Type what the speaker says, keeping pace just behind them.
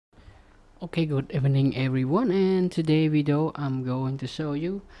Okay, good evening everyone, and today video I'm going to show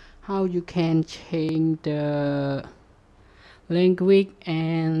you how you can change the language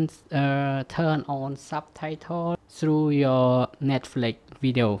and turn on subtitle through your Netflix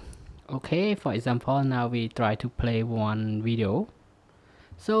video. Okay, for example, now we try to play one video.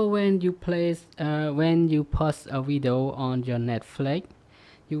 So when you pause a video on your Netflix,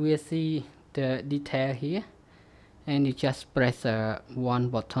 you will see the detail here, and you just press one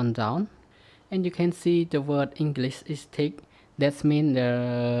button down, and you can see the word English is ticked. That means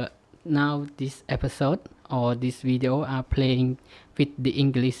now this episode or this video are playing with the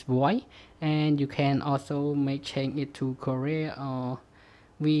English voice, and you can also make change it to Korea, or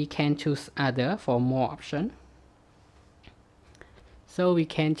we can choose other for more option. So we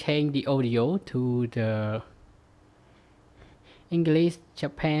can change the audio to the English,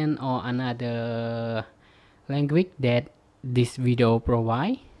 Japan, or another language that this video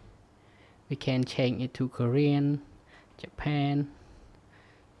provide. We can change it to Korean, Japan.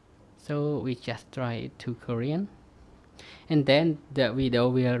 So we just try it to Korean, and then the video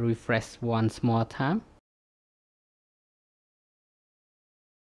will refresh once more time.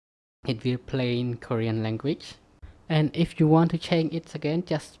 It will play in Korean language. And if you want to change it again,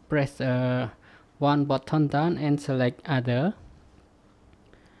 just press one button down and select other.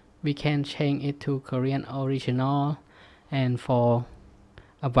 We can change it to Korean original, and for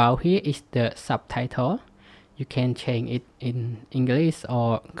about here is the subtitle. You can change it in English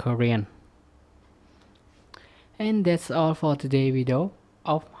or Korean. And that's all for today's video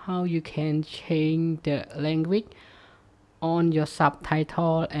of how you can change the language on your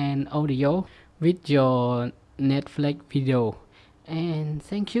subtitle and audio with your Netflix video. And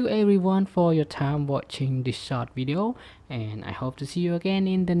thank you everyone for your time watching this short video, and I hope to see you again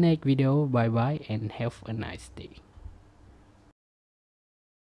in the next video. Bye bye and have a nice day.